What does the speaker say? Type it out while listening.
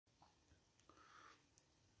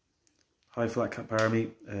Hi Flat Cap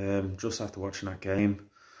Army, just after watching that game,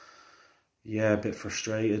 yeah, a bit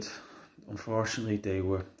frustrated. Unfortunately,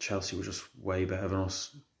 Chelsea were just way better than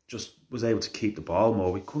us. Just was able to keep the ball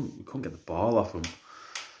more. We couldn't get the ball off them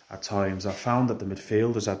at times. I found that the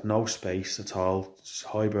midfielders had no space at all.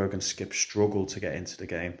 Hojbjerg and Skipp struggled to get into the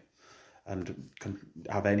game and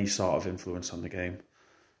have any sort of influence on the game.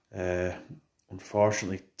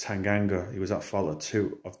 Unfortunately, Tanganga, he was at fault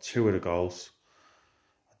of two of the goals.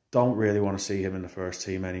 Don't really want to see him in the first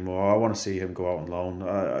team anymore. I want to see him go out on loan.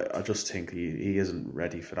 I just think he isn't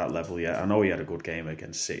ready for that level yet. I know he had a good game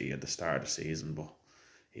against City at the start of the season, but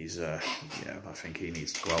he's yeah, I think he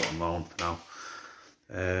needs to go out on loan for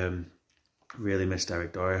now. Really missed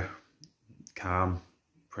Eric Dyer. Calm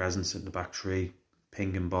presence in the back three,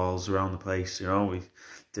 pinging balls around the place. You know, we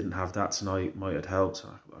didn't have that tonight. Might have helped.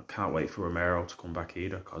 I can't wait for Romero to come back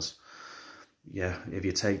either, because yeah, if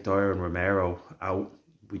you take Dyer and Romero out,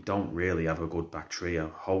 we don't really have a good back three. I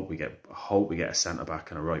hope we get a centre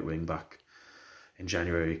back and a right wing back in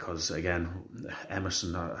January, because again,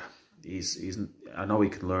 Emerson, he's I know he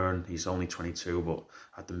can learn. He's only 22, but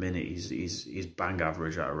at the minute he's bang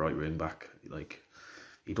average at a right wing back. Like,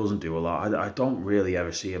 he doesn't do a lot. I don't really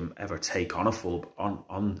ever see him ever take on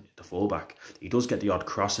on the fullback. He does get the odd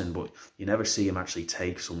crossing, but you never see him actually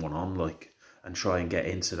take someone on, like, and try and get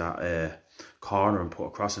into that corner and put a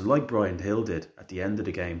cross in, like Brian Hill did at the end of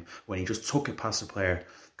the game, when he just took it past the player,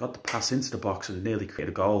 got the pass into the box and nearly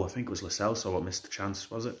created a goal. I think it was Lo Celso what missed the chance,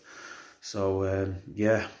 was it? So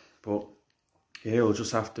yeah, but yeah, we'll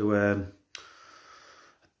just have to.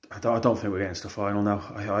 I don't think we're getting to the final now.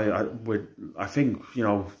 I think, you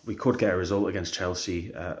know, we could get a result against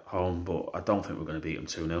Chelsea at home, but I don't think we're going to beat them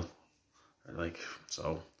 2-0. Like,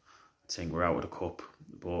 so I think we're out of the cup,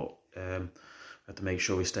 but we have to make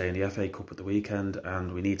sure we stay in the FA Cup at the weekend,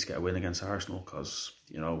 and we need to get a win against Arsenal, because,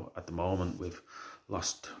 you know, at the moment we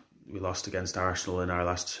lost against Arsenal in our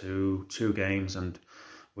last two games, and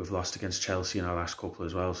we've lost against Chelsea in our last couple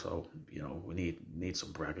as well. So, you know, we need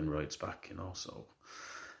some bragging rights back, you know. So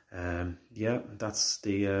yeah, that's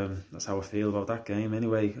how I feel about that game.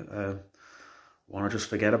 Anyway, want to just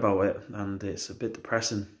forget about it, and it's a bit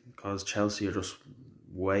depressing because Chelsea are just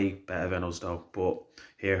way better than us though. But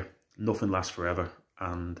here, nothing lasts forever,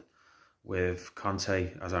 and with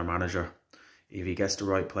Conte as our manager, if he gets the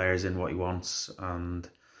right players in what he wants and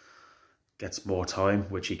gets more time,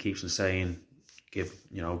 which he keeps on saying, give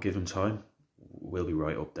him time, we'll be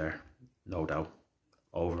right up there, no doubt.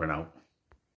 Over and out.